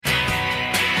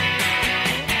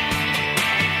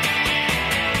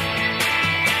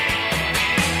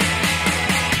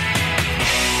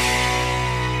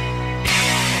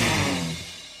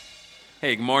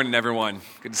Hey, good morning, everyone.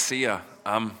 Good to see you.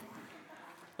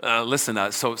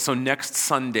 Listen, so next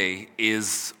Sunday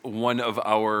is one of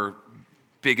our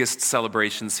biggest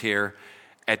celebrations here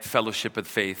at Fellowship of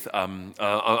Faith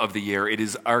of the year. It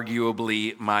is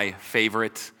arguably my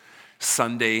favorite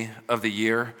Sunday of the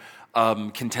year,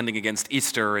 contending against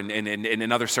Easter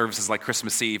and other services like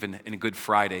Christmas Eve and Good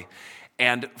Friday.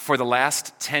 And for the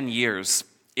last 10 years,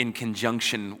 in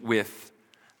conjunction with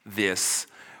this,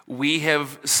 we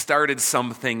have started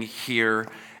something here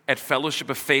at Fellowship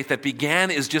of Faith that began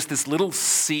as just this little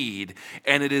seed,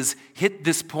 and it has hit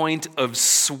this point of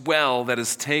swell that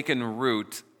has taken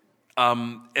root,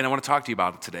 and I want to talk to you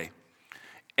about it today.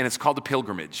 And it's called the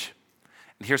pilgrimage.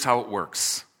 And here's how it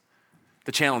works.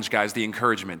 The challenge, guys, the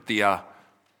encouragement, the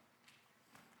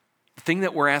thing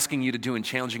that we're asking you to do and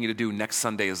challenging you to do next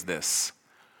Sunday is this.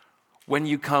 When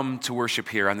you come to worship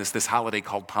here on this holiday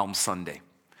called Palm Sunday,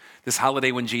 this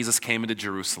holiday when Jesus came into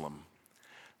Jerusalem,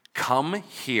 come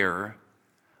here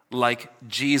like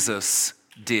Jesus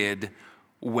did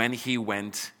when he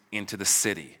went into the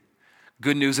city.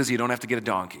 Good news is you don't have to get a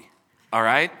donkey, all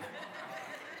right?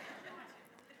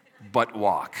 But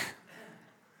walk.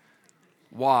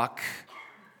 Walk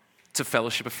to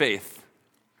Fellowship of Faith.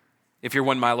 If you're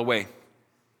 1 mile away,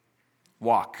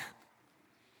 walk.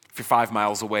 If you're 5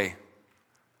 miles away,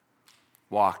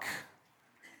 walk.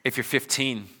 If you're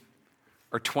 15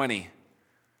 or 20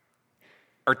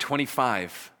 or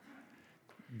 25,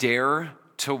 dare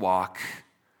to walk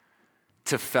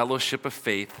to Fellowship of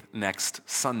Faith next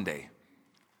Sunday.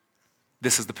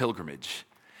 This is the pilgrimage.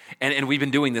 And we've been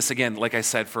doing this, again, like I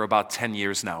said, for about 10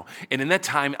 years now. And in that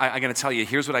time, I'm going to tell you,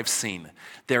 here's what I've seen.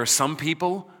 There are some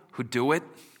people who do it,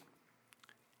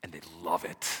 and they love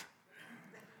it.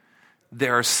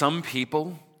 There are some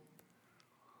people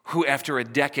who, after a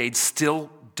decade, still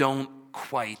don't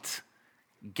quite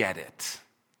get it.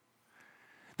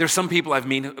 There's some people I've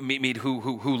meet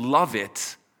who love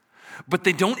it, but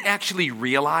they don't actually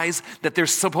realize that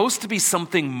there's supposed to be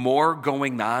something more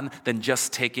going on than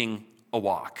just taking a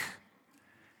walk.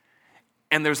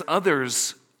 And there's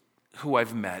others who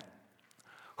I've met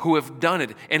who have done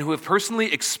it and who have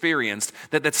personally experienced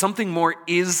that something more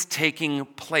is taking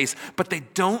place, but they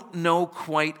don't know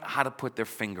quite how to put their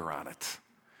finger on it.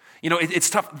 You know, it's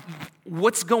tough.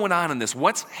 What's going on in this?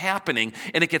 What's happening?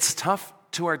 And it gets tough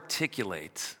to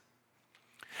articulate.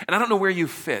 And I don't know where you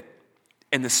fit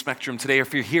in this spectrum today, or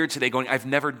if you're here today going, I've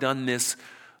never done this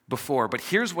before. But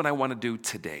here's what I want to do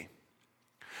today.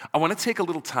 I want to take a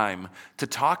little time to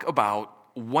talk about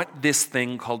what this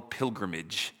thing called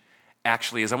pilgrimage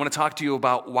actually is. I want to talk to you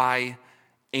about why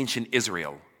ancient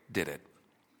Israel did it.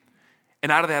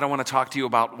 And out of that, I want to talk to you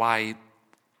about why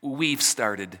we've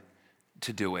started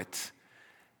to do it.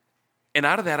 And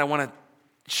out of that, I want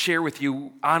to share with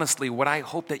you, honestly, what I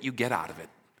hope that you get out of it,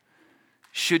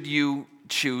 should you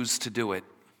choose to do it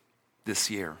this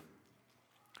year.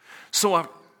 So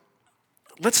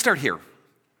let's start here.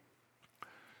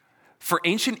 For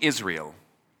ancient Israel,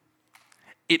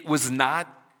 it was not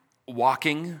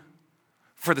walking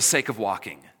for the sake of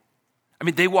walking. I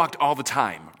mean, they walked all the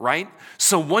time, right?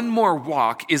 So one more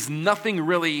walk is nothing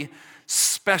really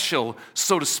special,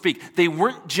 so to speak. They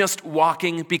weren't just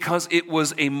walking because it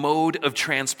was a mode of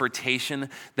transportation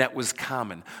that was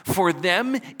common. For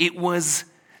them, it was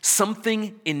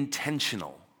something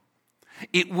intentional.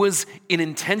 It was an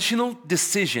intentional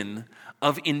decision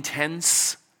of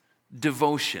intense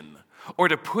devotion. Or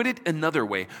to put it another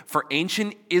way, for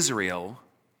ancient Israel,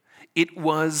 it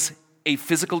was a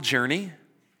physical journey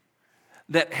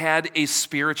that had a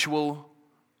spiritual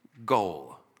goal.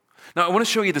 Now, I want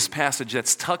to show you this passage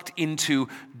that's tucked into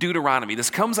Deuteronomy. This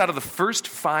comes out of the first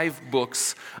 5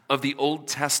 books of the Old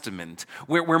Testament,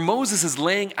 where Moses is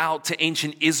laying out to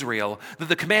ancient Israel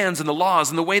the commands and the laws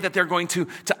and the way that they're going to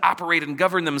operate and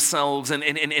govern themselves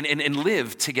and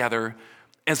live together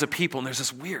as a people. And there's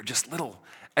this weird, just little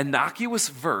innocuous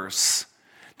verse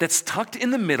that's tucked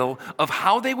in the middle of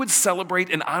how they would celebrate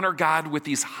and honor God with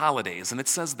these holidays. And it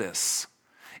says this.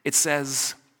 It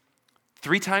says,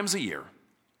 3 times a year,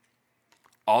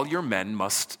 all your men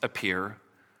must appear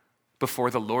before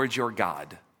the Lord your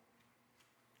God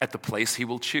at the place he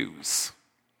will choose.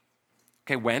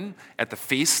 Okay, when? At the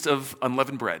Feast of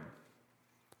Unleavened Bread,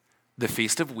 the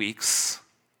Feast of Weeks,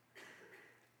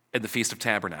 and the Feast of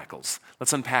Tabernacles.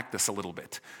 Let's unpack this a little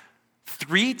bit.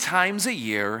 3 times a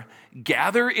year,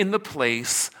 gather in the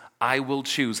place I will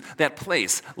choose. That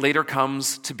place later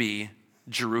comes to be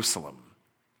Jerusalem.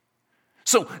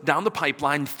 So down the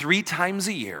pipeline, 3 times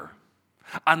a year,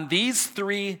 on these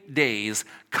 3 days,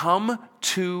 come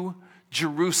to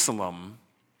Jerusalem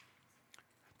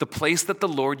the place that the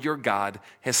Lord your God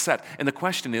has set. And the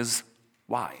question is,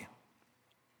 why?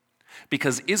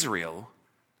 Because Israel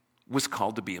was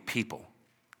called to be a people.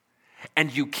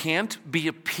 And you can't be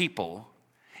a people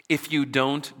if you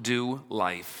don't do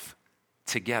life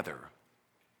together.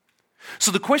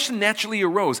 So the question naturally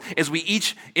arose as we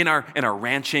each, in our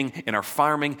ranching, in our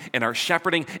farming, in our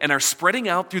shepherding, and our spreading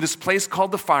out through this place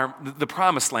called the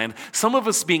Promised Land, some of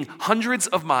us being hundreds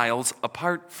of miles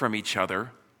apart from each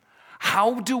other,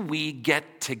 how do we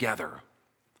get together?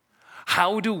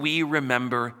 How do we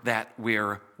remember that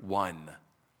we're one?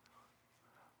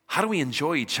 How do we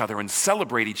enjoy each other and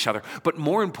celebrate each other? But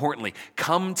more importantly,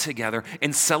 come together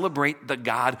and celebrate the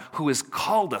God who has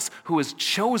called us, who has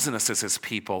chosen us as his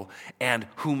people, and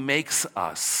who makes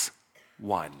us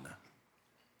one.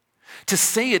 To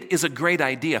say it is a great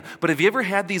idea, but have you ever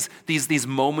had these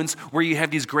moments where you have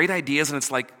these great ideas and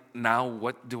it's like, now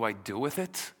what do I do with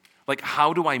it? Like,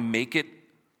 how do I make it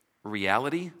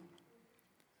reality?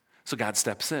 So God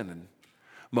steps in and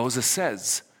Moses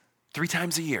says, 3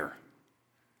 times a year,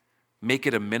 make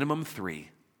it a minimum 3.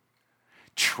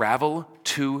 Travel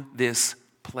to this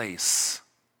place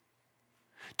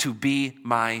to be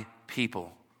my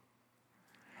people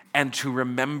and to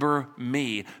remember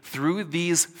me through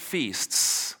these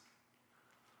feasts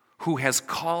who has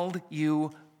called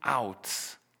you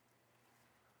out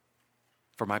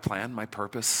for my plan, my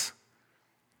purpose,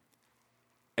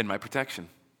 and my protection.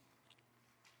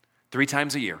 3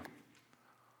 times a year.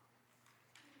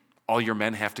 All your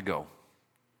men have to go.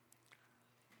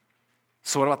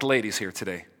 So what about the ladies here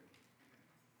today?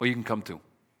 Well, you can come too.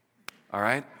 All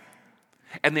right?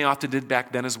 And they often did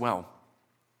back then as well.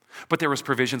 But there was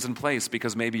provisions in place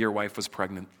because maybe your wife was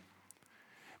pregnant.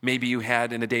 Maybe you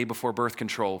had in a day before birth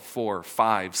control 4,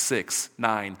 5, 6,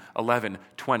 9, 11,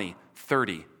 20,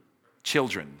 30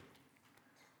 children.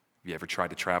 Have you ever tried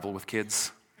to travel with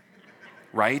kids?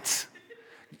 Right?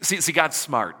 See, God's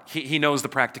smart. He knows the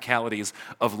practicalities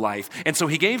of life. And so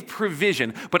he gave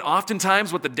provision, but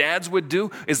oftentimes what the dads would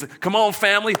do is, come on,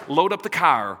 family, load up the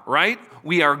car, right?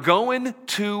 We are going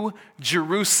to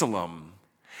Jerusalem.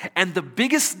 And the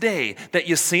biggest day that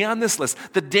you see on this list,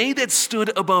 the day that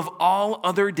stood above all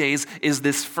other days, is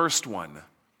this first one,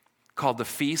 called the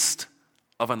Feast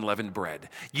of Unleavened Bread.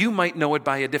 You might know it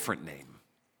by a different name,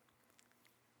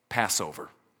 Passover.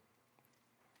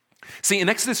 See, in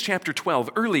Exodus chapter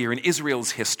 12, earlier in Israel's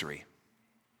history,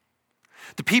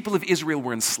 the people of Israel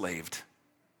were enslaved.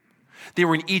 They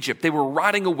were in Egypt. They were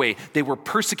rotting away. They were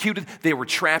persecuted. They were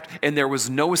trapped, and there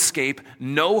was no escape,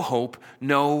 no hope,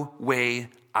 no way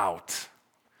out.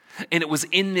 And it was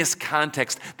in this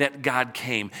context that God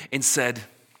came and said,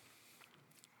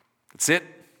 that's it.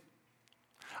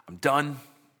 I'm done.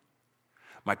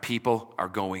 My people are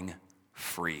going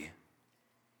free.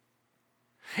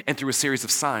 And through a series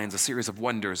of signs, a series of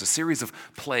wonders, a series of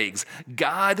plagues,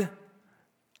 God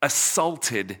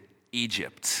assaulted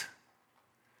Egypt,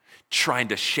 trying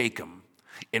to shake them,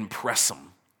 impress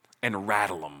them, and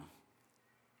rattle them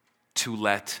to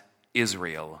let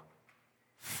Israel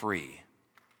free.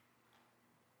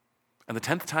 And the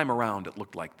 10th time around, it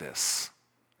looked like this.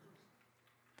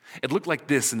 It looked like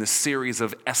this in this series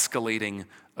of escalating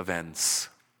events,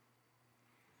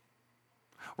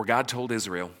 where God told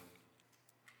Israel,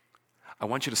 I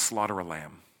want you to slaughter a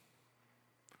lamb.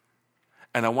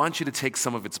 And I want you to take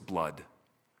some of its blood.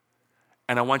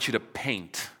 And I want you to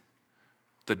paint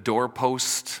the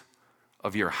doorpost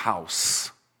of your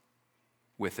house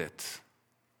with it.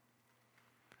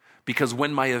 Because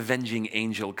when my avenging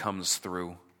angel comes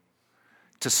through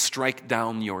to strike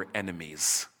down your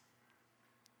enemies,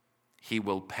 he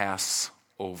will pass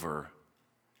over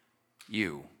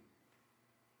you.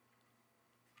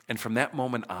 And from that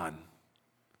moment on,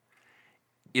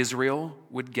 Israel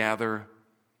would gather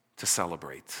to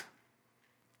celebrate,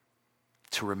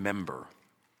 to remember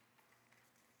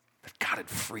that God had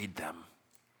freed them.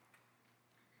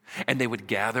 And they would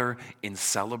gather and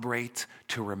celebrate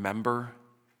to remember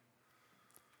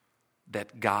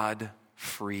that God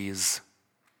frees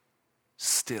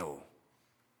still.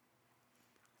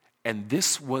 And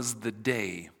this was the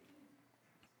day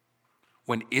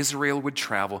when Israel would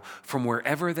travel from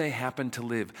wherever they happened to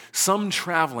live, some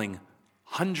traveling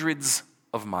hundreds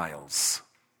of miles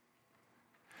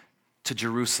to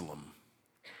Jerusalem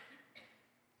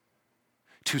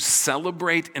to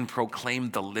celebrate and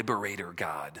proclaim the liberator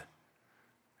God,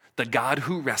 the God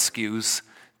who rescues,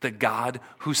 the God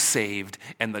who saved,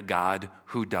 and the God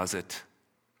who does it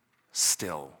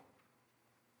still.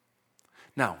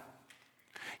 Now,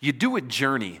 you do a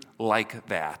journey like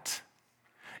that.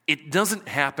 It doesn't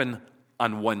happen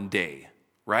on one day,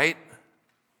 right?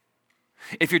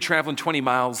 If you're traveling 20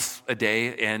 miles a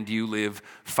day and you live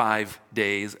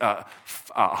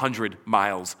 100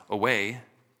 miles away,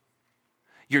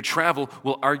 your travel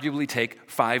will arguably take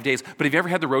 5 days. But have you ever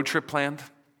had the road trip planned?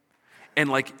 And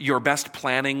like your best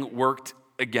planning worked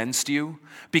against you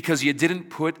because you didn't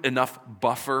put enough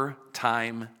buffer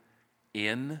time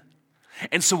in?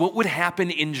 And so what would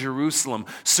happen in Jerusalem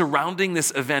surrounding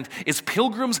this event is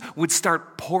pilgrims would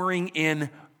start pouring in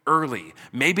early.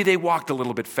 Maybe they walked a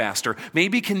little bit faster.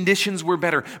 Maybe conditions were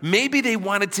better. Maybe they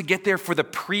wanted to get there for the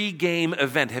pre-game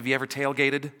event. Have you ever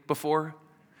tailgated before?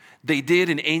 They did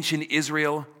in ancient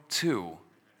Israel too.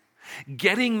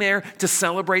 Getting there to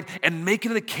celebrate and make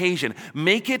it an occasion,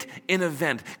 make it an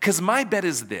event. Because my bet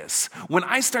is this: when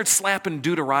I start slapping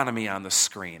Deuteronomy on the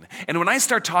screen, and when I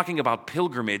start talking about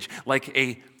pilgrimage like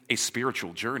a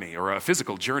spiritual journey or a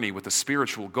physical journey with a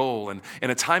spiritual goal and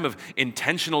a time of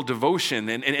intentional devotion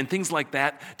and things like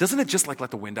that, doesn't it just like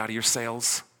let the wind out of your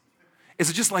sails? Is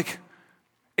it just like,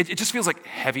 it just feels like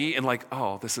heavy and like,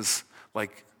 oh, this is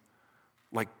like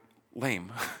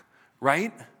lame,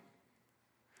 right?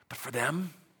 But for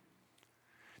them,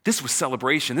 this was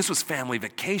celebration. This was family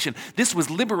vacation. This was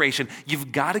liberation.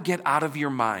 You've got to get out of your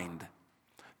mind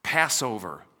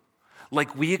Passover,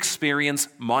 like we experience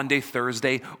Maundy,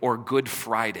 Thursday, or Good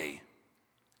Friday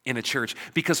in a church.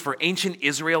 Because for ancient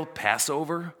Israel,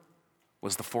 Passover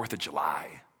was the 4th of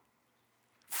July,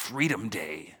 Freedom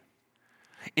Day.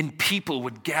 And people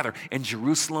would gather. And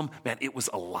Jerusalem, man, it was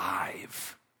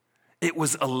alive. It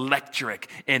was electric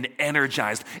and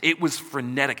energized. It was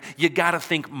frenetic. You got to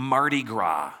think Mardi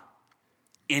Gras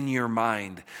in your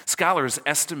mind. Scholars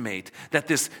estimate that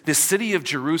this city of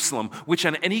Jerusalem, which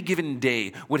on any given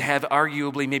day would have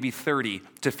arguably maybe 30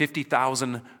 to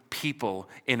 50,000 people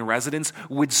in residence,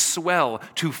 would swell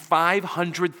to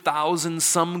 500,000,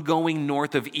 some going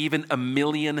north of even 1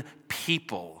 million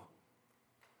people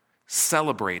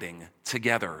celebrating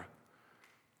together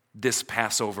this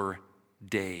Passover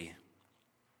day.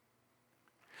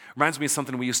 Reminds me of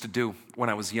something we used to do when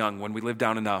I was young. When we lived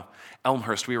down in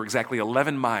Elmhurst, we were exactly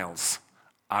 11 miles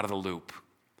out of the loop.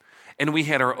 And we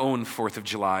had our own 4th of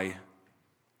July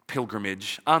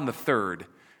pilgrimage on the 3rd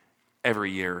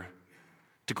every year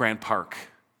to Grant Park.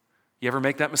 You ever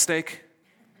make that mistake?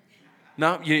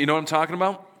 No? You know what I'm talking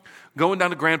about? Going down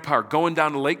to Grant Park, going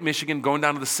down to Lake Michigan, going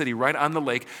down to the city, right on the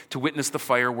lake to witness the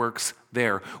fireworks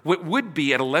there. What would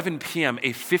be at 11 p.m.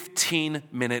 a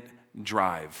 15-minute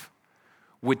drive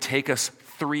would take us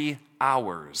 3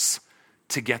 hours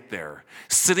to get there.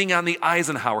 Sitting on the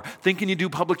Eisenhower, thinking you do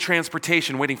public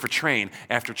transportation, waiting for train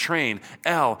after train,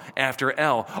 L after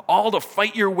L, all to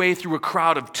fight your way through a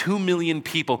crowd of 2 million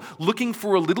people, looking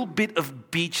for a little bit of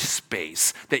beach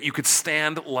space that you could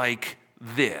stand like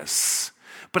this.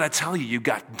 But I tell you, you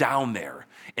got down there,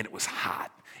 and it was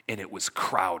hot. And it was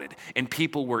crowded, and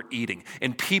people were eating,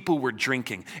 and people were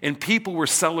drinking, and people were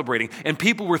celebrating, and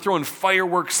people were throwing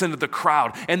fireworks into the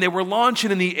crowd, and they were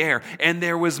launching in the air, and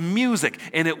there was music,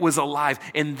 and it was alive.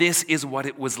 And this is what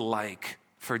it was like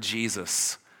for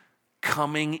Jesus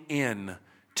coming in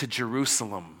to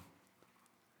Jerusalem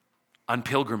on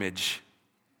pilgrimage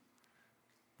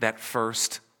that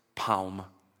first Palm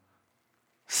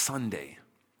Sunday.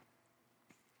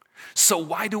 So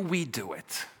why do we do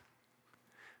it?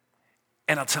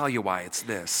 And I'll tell you why. It's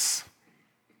this.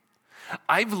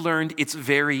 I've learned it's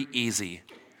very easy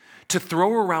to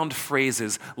throw around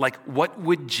phrases like, what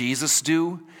would Jesus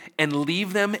do? And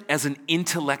leave them as an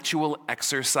intellectual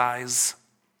exercise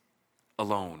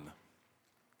alone.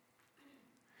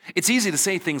 It's easy to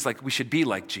say things like, we should be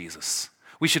like Jesus.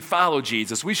 We should follow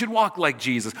Jesus. We should walk like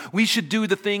Jesus. We should do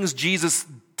the things Jesus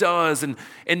does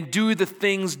and do the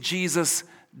things Jesus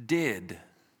did.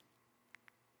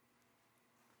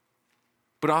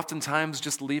 But oftentimes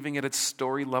just leaving it at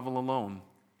story level alone.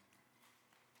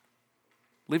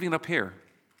 Leaving it up here.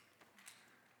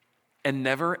 And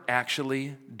never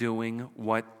actually doing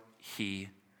what he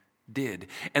did.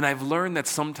 And I've learned that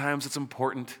sometimes it's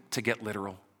important to get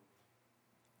literal.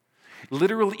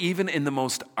 Literal even in the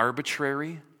most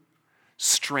arbitrary,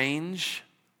 strange,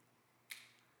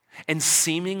 and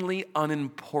seemingly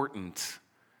unimportant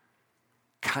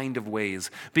kind of ways.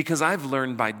 Because I've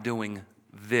learned by doing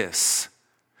this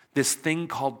thing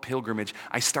called pilgrimage,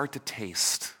 I start to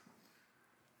taste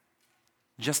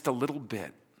just a little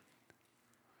bit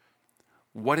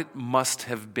what it must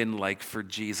have been like for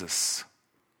Jesus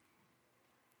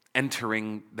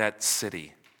entering that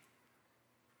city,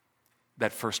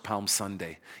 that first Palm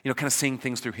Sunday. Kind of seeing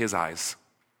things through his eyes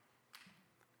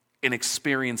and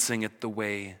experiencing it the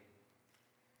way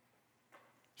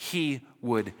he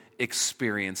would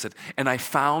experience it. And I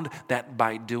found that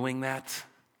by doing that,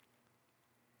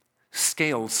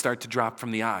 scales start to drop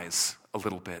from the eyes a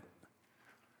little bit,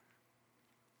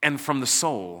 and from the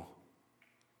soul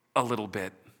a little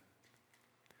bit.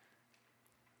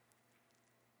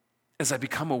 As I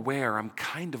become aware, I'm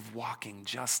kind of walking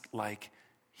just like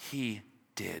he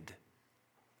did,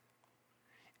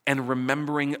 and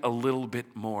remembering a little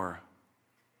bit more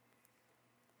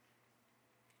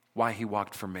why he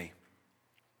walked for me.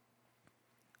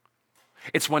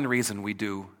 It's one reason we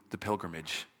do the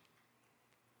pilgrimage.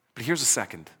 But here's a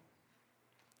second.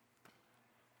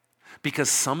 Because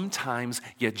sometimes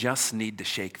you just need to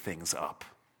shake things up.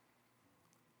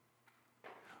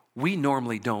 We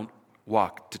normally don't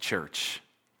walk to church.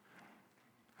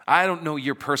 I don't know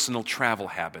your personal travel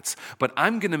habits, but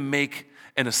I'm going to make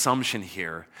an assumption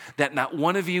here that not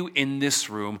one of you in this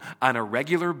room on a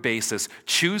regular basis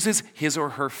chooses his or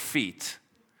her feet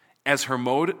as her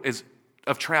mode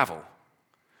of travel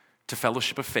to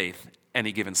Fellowship of Faith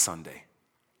any given Sunday.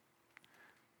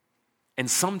 And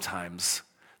sometimes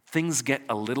things get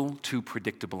a little too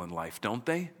predictable in life, don't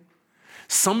they?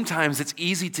 Sometimes it's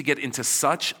easy to get into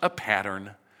such a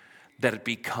pattern that it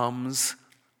becomes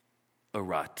a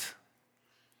rut.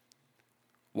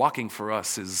 Walking for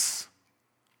us is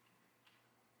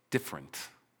different.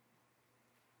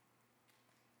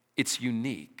 It's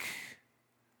unique.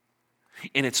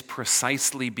 And it's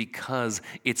precisely because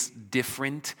it's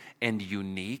different and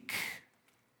unique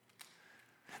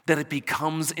that it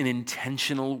becomes an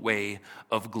intentional way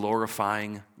of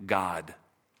glorifying God.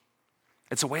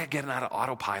 It's a way of getting out of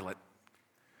autopilot.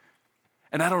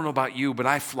 And I don't know about you, but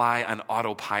I fly on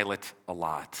autopilot a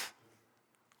lot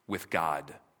with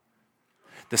God.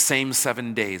 The same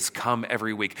 7 days come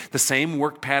every week. The same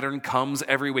work pattern comes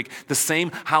every week. The same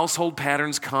household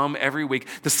patterns come every week.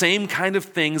 The same kind of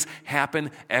things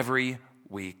happen every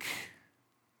week.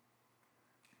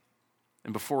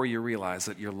 And before you realize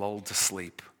it, you're lulled to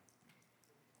sleep.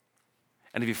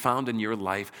 And have you found in your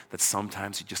life that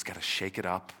sometimes you just got to shake it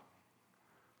up?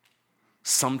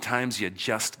 Sometimes you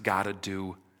just got to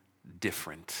do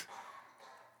different.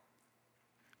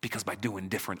 Because by doing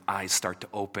different, eyes start to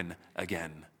open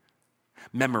again.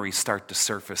 Memories start to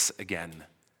surface again.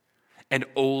 And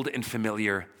old and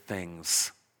familiar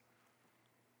things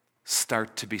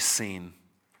start to be seen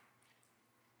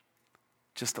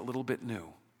just a little bit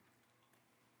new.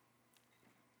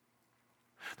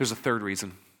 There's a third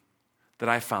reason that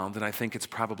I found, and I think it's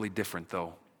probably different,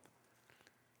 though,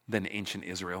 than ancient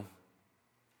Israel,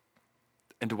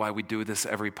 and to why we do this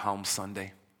every Palm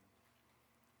Sunday.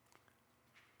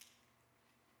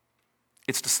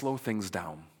 It's to slow things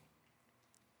down.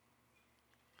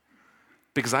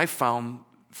 Because I found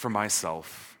for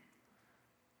myself,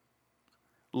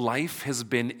 life has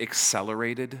been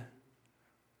accelerated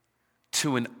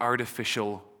to an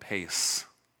artificial pace.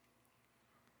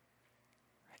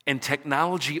 And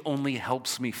technology only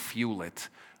helps me fuel it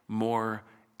more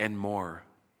and more.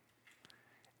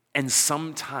 And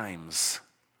sometimes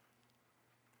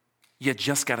you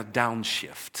just got to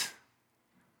downshift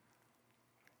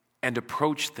and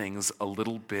approach things a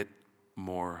little bit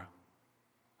more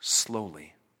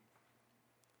slowly.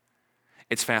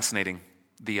 It's fascinating,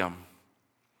 the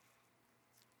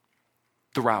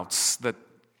routes that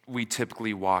we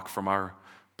typically walk from our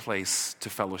place to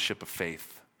Fellowship of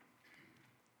Faith.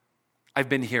 I've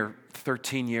been here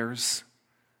 13 years.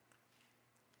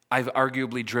 I've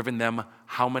arguably driven them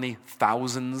how many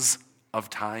thousands of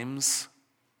times?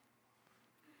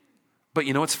 But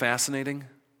you know what's fascinating?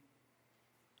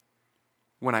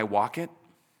 When I walk it,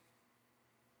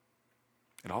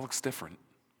 it all looks different.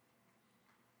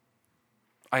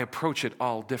 I approach it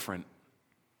all different.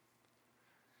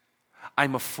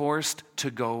 I'm forced to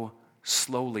go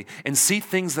slowly and see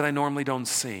things that I normally don't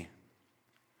see.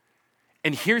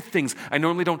 And hear things I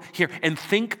normally don't hear. And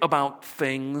think about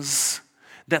things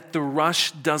that the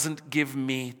rush doesn't give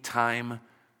me time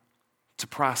to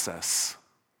process.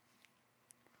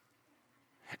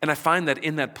 And I find that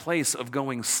in that place of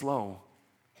going slow,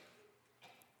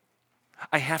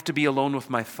 I have to be alone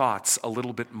with my thoughts a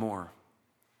little bit more.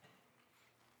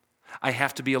 I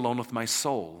have to be alone with my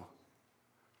soul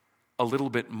a little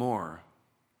bit more.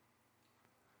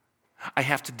 I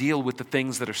have to deal with the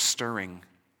things that are stirring,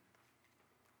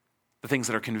 the things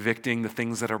that are convicting, the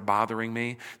things that are bothering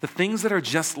me, the things that are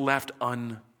just left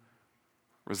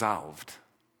unresolved.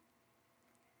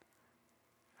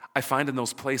 I find in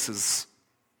those places,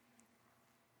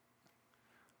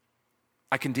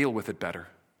 I can deal with it better.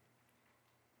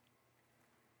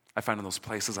 I find in those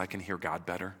places I can hear God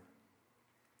better.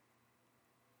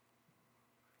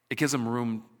 It gives him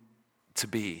room to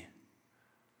be,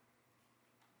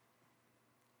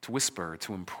 to whisper,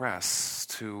 to impress,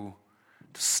 to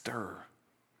to stir.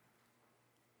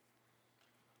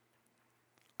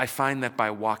 I find that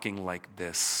by walking like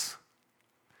this,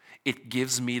 it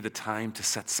gives me the time to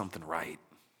set something right,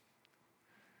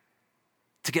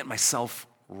 to get myself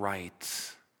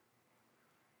right,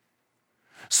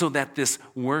 so that this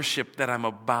worship that I'm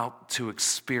about to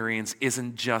experience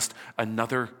isn't just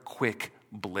another quick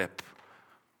blip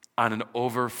on an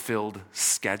overfilled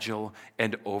schedule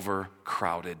and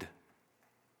overcrowded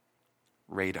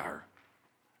radar.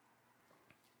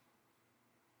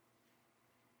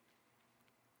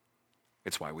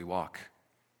 It's why we walk.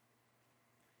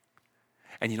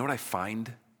 And you know what I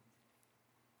find?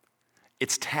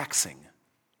 It's taxing.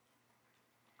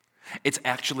 It's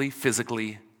actually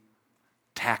physically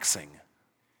taxing,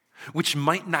 which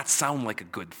might not sound like a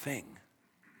good thing.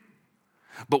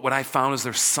 But what I found is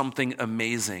there's something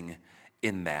amazing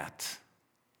in that.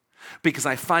 Because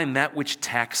I find that which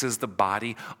taxes the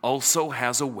body also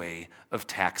has a way of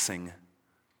taxing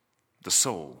the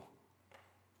soul.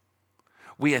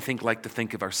 We, I think, like to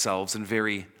think of ourselves in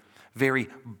very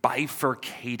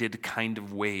bifurcated kind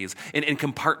of ways. In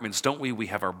compartments, don't we? We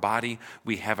have our body,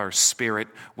 we have our spirit,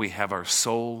 we have our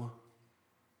soul.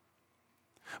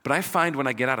 But I find when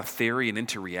I get out of theory and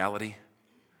into reality,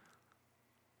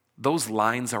 those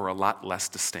lines are a lot less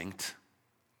distinct.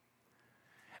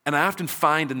 And I often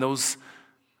find in those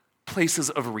places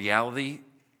of reality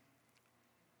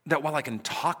that while I can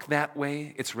talk that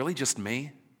way, it's really just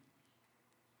me.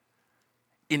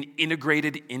 An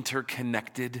integrated,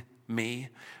 interconnected me,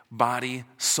 body,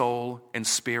 soul, and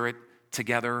spirit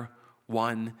together,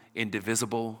 one,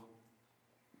 indivisible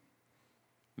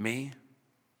me.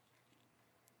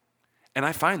 And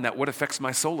I find that what affects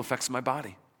my soul affects my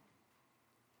body.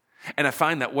 And I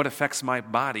find that what affects my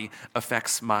body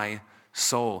affects my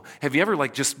soul. Have you ever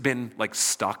just been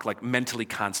stuck, mentally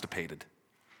constipated,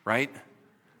 right?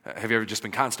 Have you ever just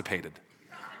been constipated?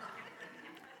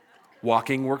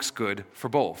 Walking works good for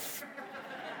both.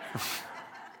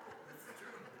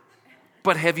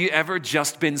 But have you ever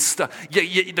just been stuck?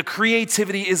 The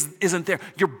creativity isn't there.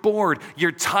 You're bored,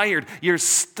 you're tired, you're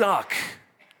stuck.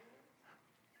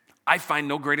 I find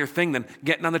no greater thing than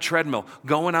getting on the treadmill,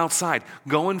 going outside,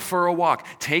 going for a walk,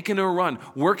 taking a run,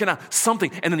 working out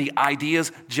something, and then the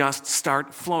ideas just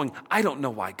start flowing. I don't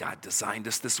know why God designed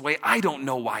us this way. I don't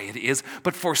know why it is,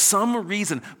 but for some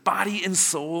reason, body and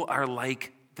soul are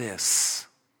like this.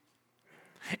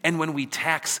 And when we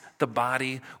tax the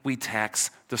body, we tax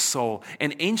the soul.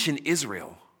 And ancient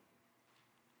Israel,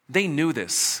 they knew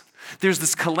this. There's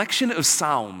this collection of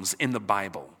psalms in the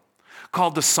Bible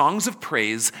called the Songs of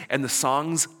Praise and the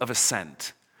Songs of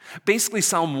Ascent. Basically,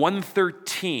 Psalm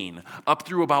 113 up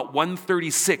through about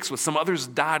 136 with some others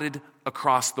dotted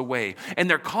across the way. And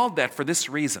they're called that for this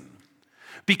reason.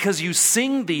 Because you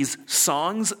sing these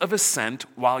songs of ascent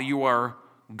while you are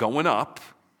going up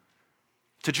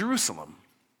to Jerusalem.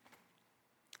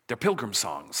 They're pilgrim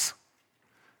songs.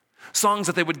 Songs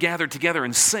that they would gather together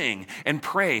and sing and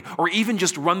pray, or even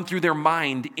just run through their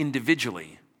mind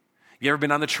individually. You ever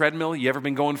been on the treadmill? You ever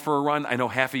been going for a run? I know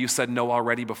half of you said no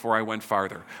already before I went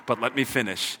farther, but let me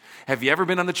finish. Have you ever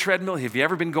been on the treadmill? Have you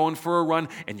ever been going for a run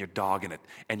and you're dogging it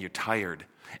and you're tired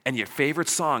and your favorite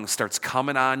song starts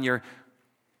coming on your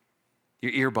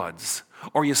earbuds,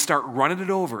 or you start running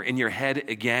it over in your head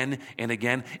again and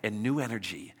again, and new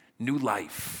energy, new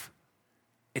life.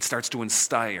 It starts to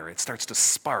inspire. It starts to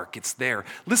spark. It's there.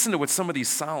 Listen to what some of these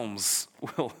psalms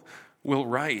will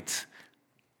write.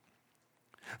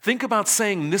 Think about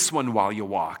saying this one while you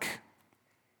walk.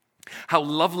 How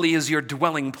lovely is your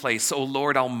dwelling place, O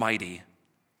Lord Almighty.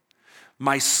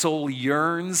 My soul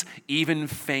yearns, even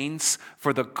faints,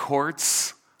 for the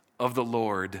courts of the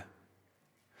Lord.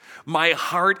 My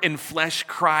heart and flesh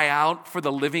cry out for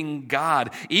the living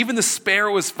God. Even the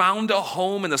sparrow has found a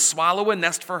home, and the swallow a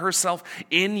nest for herself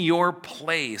in your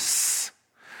place.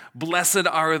 Blessed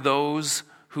are those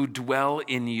who dwell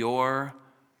in your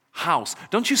house.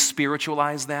 Don't you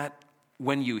spiritualize that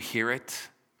when you hear it?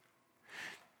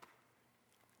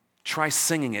 Try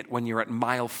singing it when you're at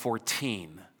mile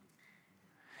 14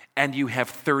 and you have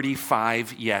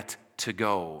 35 yet to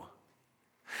go.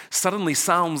 Suddenly,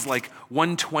 Psalms like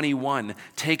 121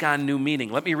 take on new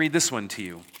meaning. Let me read this one to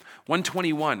you.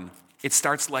 121, it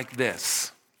starts like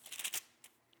this.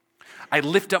 I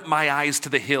lift up my eyes to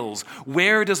the hills.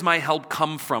 Where does my help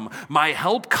come from? My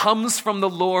help comes from the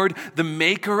Lord, the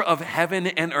maker of heaven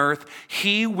and earth.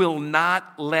 He will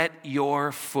not let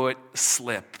your foot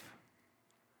slip.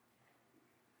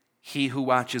 He who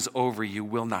watches over you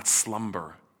will not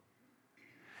slumber.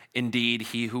 Indeed,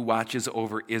 he who watches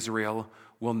over Israel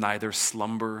will neither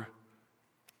slumber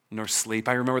nor sleep.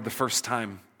 I remember the first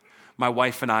time My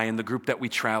wife and I and the group that we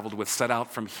traveled with set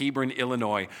out from Hebron,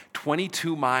 Illinois,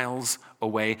 22 miles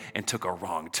away, and took a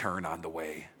wrong turn on the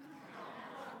way.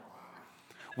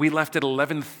 We left at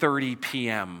 11:30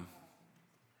 p.m.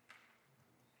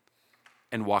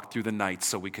 and walked through the night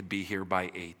so we could be here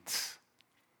by 8.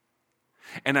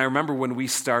 And I remember when we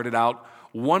started out,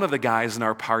 one of the guys in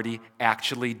our party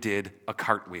actually did a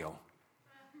cartwheel.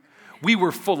 We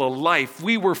were full of life.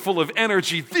 We were full of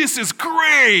energy. This is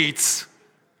great!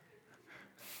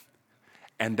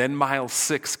 And then mile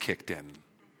 6 kicked in.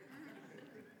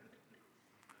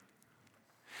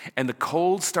 And the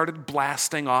cold started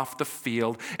blasting off the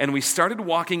field, and we started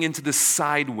walking into the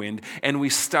side wind, and we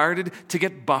started to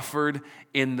get buffered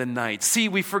in the night. See,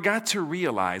 we forgot to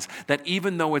realize that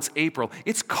even though it's April,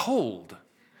 it's cold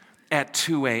at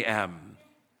 2 a.m.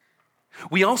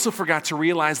 We also forgot to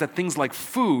realize that things like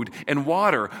food and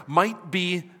water might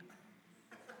be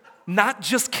not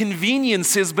just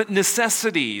conveniences, but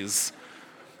necessities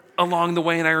along the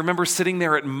way. And I remember sitting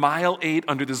there at mile 8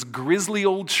 under this grizzly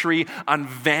old tree on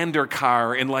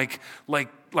Vanderkar in like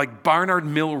Barnard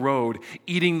Mill Road,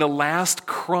 eating the last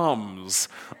crumbs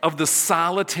of the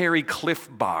solitary Cliff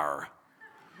Bar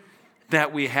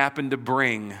that we happened to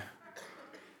bring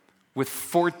with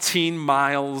 14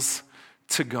 miles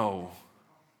to go.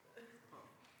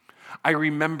 I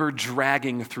remember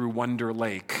dragging through Wonder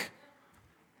Lake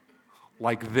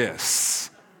like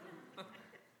this,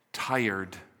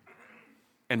 tired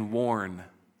and worn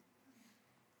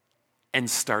and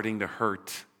starting to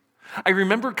hurt. I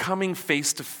remember coming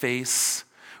face to face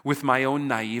with my own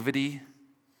naivety.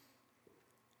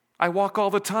 I walk all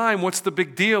the time. What's the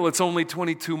big deal? It's only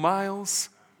 22 miles.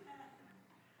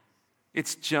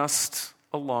 It's just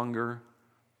a longer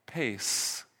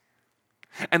pace.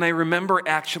 And I remember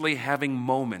actually having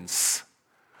moments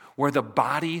where the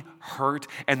body hurt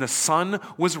and the sun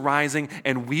was rising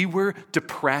and we were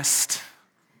depressed,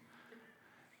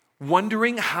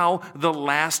 wondering how the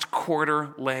last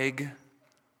quarter leg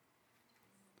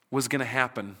was going to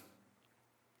happen.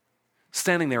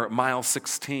 Standing there at mile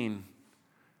 16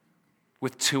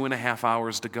 with 2.5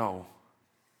 hours to go.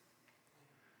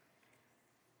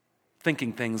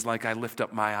 Thinking things like, I lift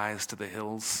up my eyes to the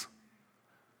hills.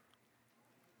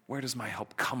 Where does my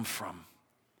help come from?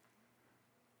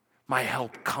 My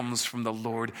help comes from the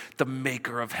Lord, the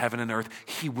maker of heaven and earth.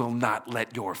 He will not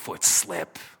let your foot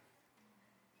slip.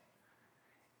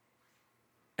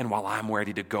 And while I'm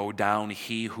ready to go down,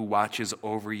 he who watches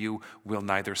over you will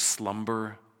neither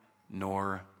slumber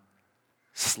nor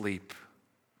sleep.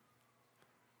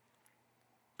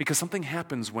 Because something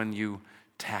happens when you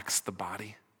tax the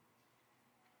body.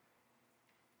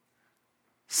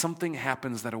 Something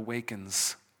happens that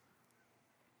awakens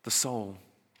the soul.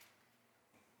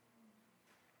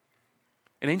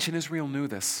 And ancient Israel knew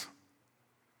this.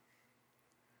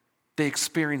 They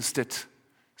experienced it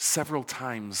several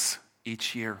times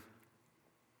each year.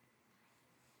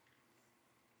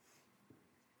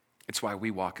 It's why we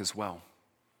walk as well.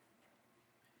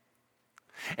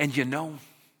 And you know,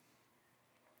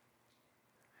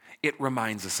 it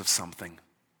reminds us of something.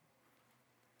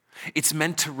 It's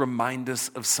meant to remind us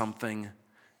of something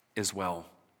as well.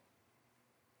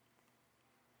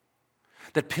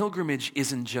 That pilgrimage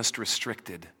isn't just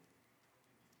restricted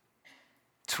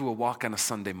to a walk on a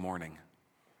Sunday morning.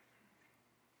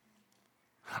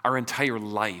 Our entire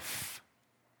life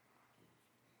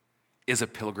is a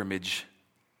pilgrimage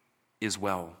as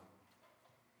well.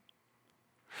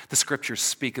 The scriptures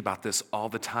speak about this all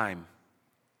the time,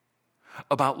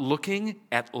 about looking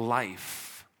at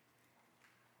life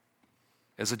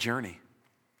as a journey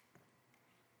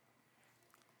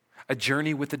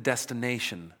with a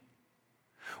destination,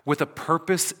 with a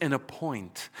purpose and a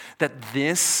point, that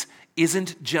this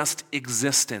isn't just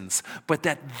existence, but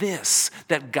that this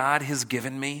that God has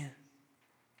given me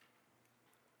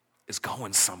is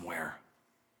going somewhere.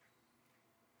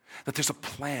 That there's a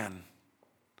plan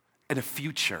and a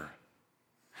future.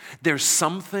 There's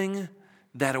something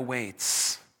that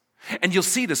awaits. And you'll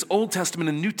see this Old Testament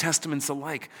and New Testaments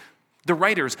alike. The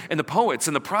writers and the poets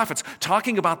and the prophets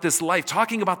talking about this life,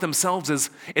 talking about themselves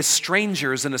as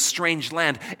strangers in a strange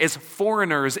land, as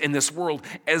foreigners in this world,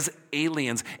 as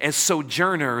aliens, as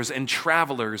sojourners and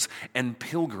travelers and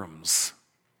pilgrims.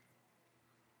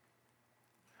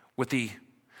 With the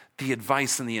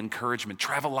advice and the encouragement,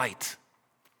 travel light.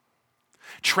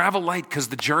 Travel light because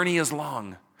the journey is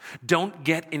long. Don't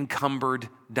get encumbered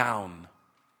down.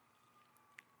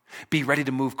 Be ready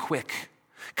to move quick,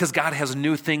 because God has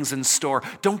new things in store.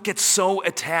 Don't get so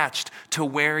attached to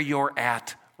where you're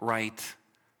at right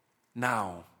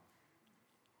now.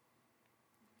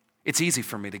 It's easy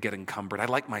for me to get encumbered. I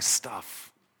like my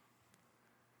stuff.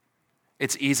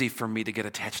 It's easy for me to get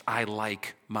attached. I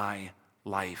like my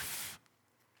life.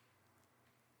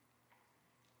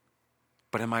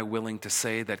 But am I willing to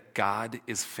say that God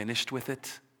is finished with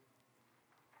it?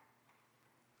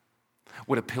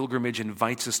 What a pilgrimage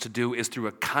invites us to do is through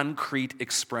a concrete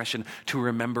expression to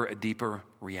remember a deeper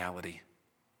reality.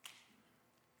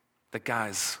 That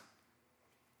God's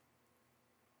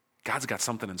got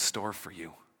something in store for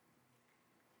you.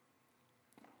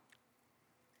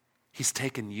 He's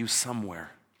taken you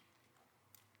somewhere.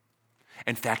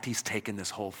 In fact, he's taken this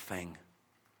whole thing.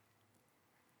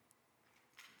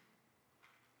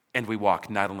 And we walk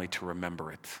not only to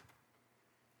remember it,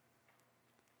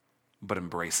 but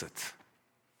embrace it.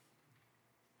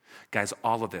 Guys,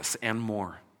 all of this and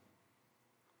more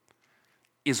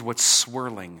is what's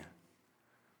swirling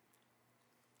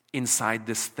inside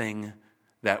this thing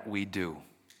that we do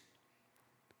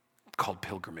called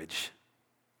pilgrimage.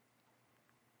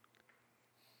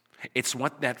 It's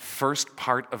what that first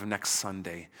part of next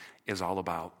Sunday is all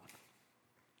about.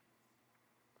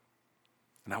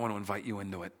 And I want to invite you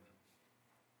into it.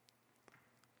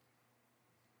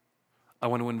 I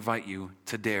want to invite you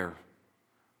to dare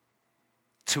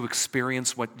to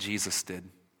experience what Jesus did,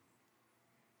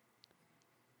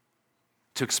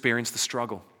 to experience the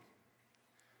struggle,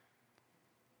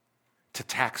 to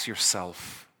tax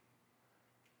yourself,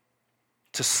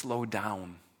 to slow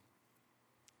down,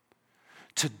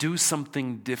 to do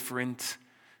something different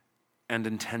and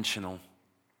intentional,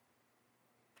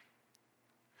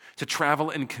 to travel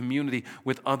in community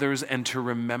with others and to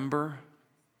remember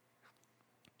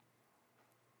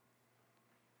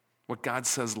what God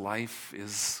says life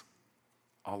is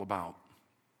all about.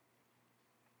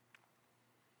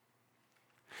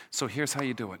 So here's how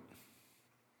you do it.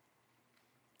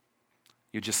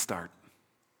 You just start.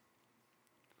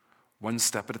 One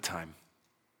step at a time.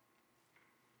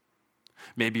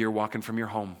 Maybe you're walking from your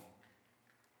home.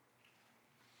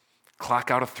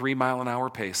 Clock out a 3-mile-an-hour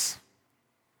pace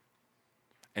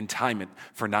and time it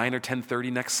for 9 or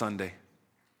 10:30 next Sunday.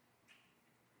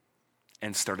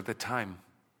 And start at the time.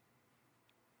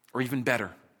 Or even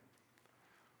better,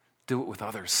 do it with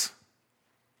others.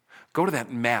 Go to that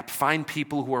map. Find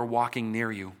people who are walking near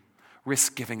you.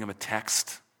 Risk giving them a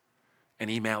text, an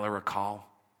email, or a call.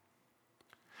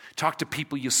 Talk to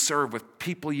people you serve with,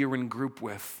 people you're in group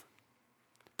with,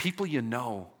 people you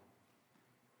know.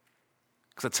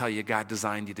 Because I tell you, God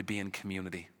designed you to be in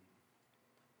community.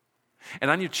 And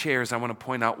on your chairs, I want to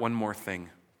point out one more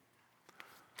thing.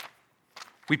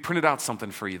 We printed out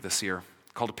something for you this year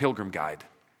called a Pilgrim Guide.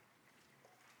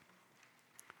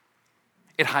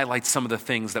 It highlights some of the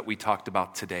things that we talked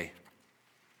about today.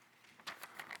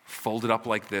 Fold it up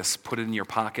like this, put it in your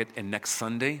pocket, and next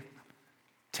Sunday,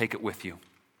 take it with you.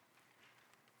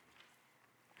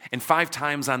 And 5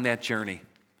 times on that journey,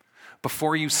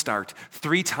 before you start,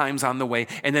 3 times on the way,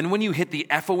 and then when you hit the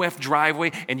FOF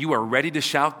driveway and you are ready to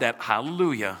shout that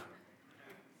hallelujah,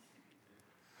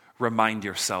 remind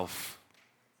yourself,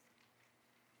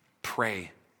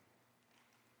 pray,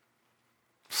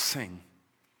 sing,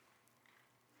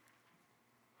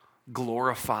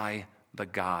 glorify the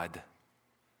God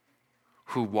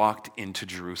who walked into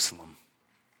Jerusalem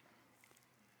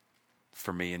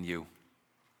for me and you.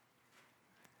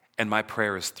 And my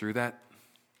prayer is through that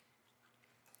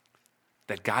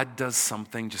God does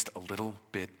something just a little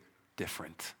bit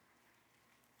different.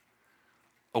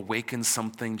 Awakens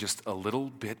something just a little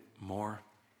bit more.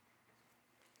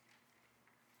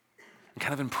 And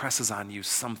kind of impresses on you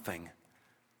something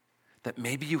that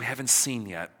maybe you haven't seen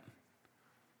yet.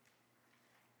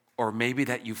 Or maybe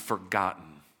that you've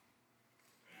forgotten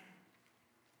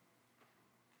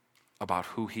about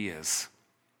who he is.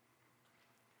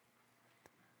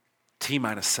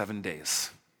 T-minus 7 days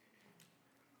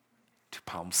to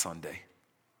Palm Sunday.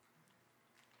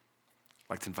 I'd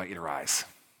like to invite you to rise.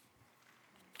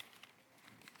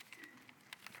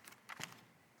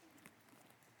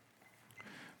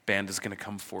 Band is going to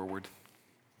come forward.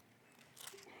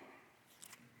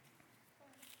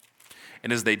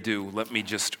 And as they do, let me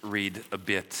just read a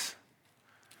bit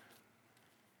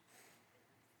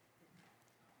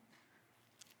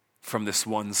from this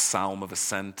one Psalm of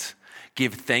Ascent.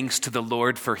 Give thanks to the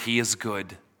Lord, for he is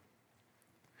good.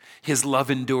 His love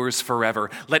endures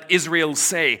forever. Let Israel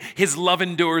say, his love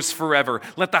endures forever.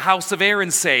 Let the house of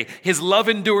Aaron say, his love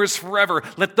endures forever.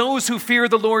 Let those who fear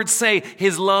the Lord say,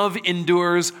 his love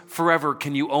endures forever.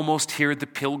 Can you almost hear the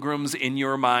pilgrims in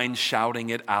your mind shouting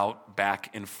it out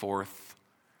back and forth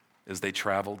as they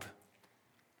traveled?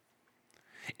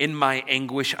 In my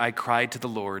anguish, I cried to the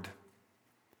Lord,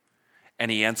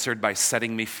 and he answered by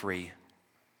setting me free.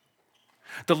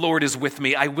 The Lord is with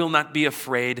me. I will not be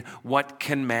afraid. What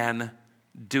can man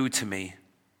do to me?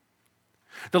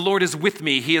 The Lord is with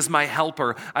me. He is my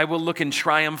helper. I will look in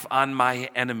triumph on my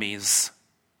enemies.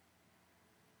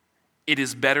 It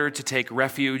is better to take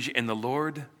refuge in the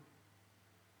Lord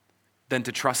than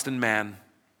to trust in man.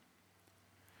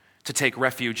 To take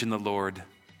refuge in the Lord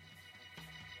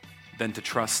than to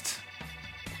trust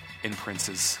in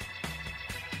princes.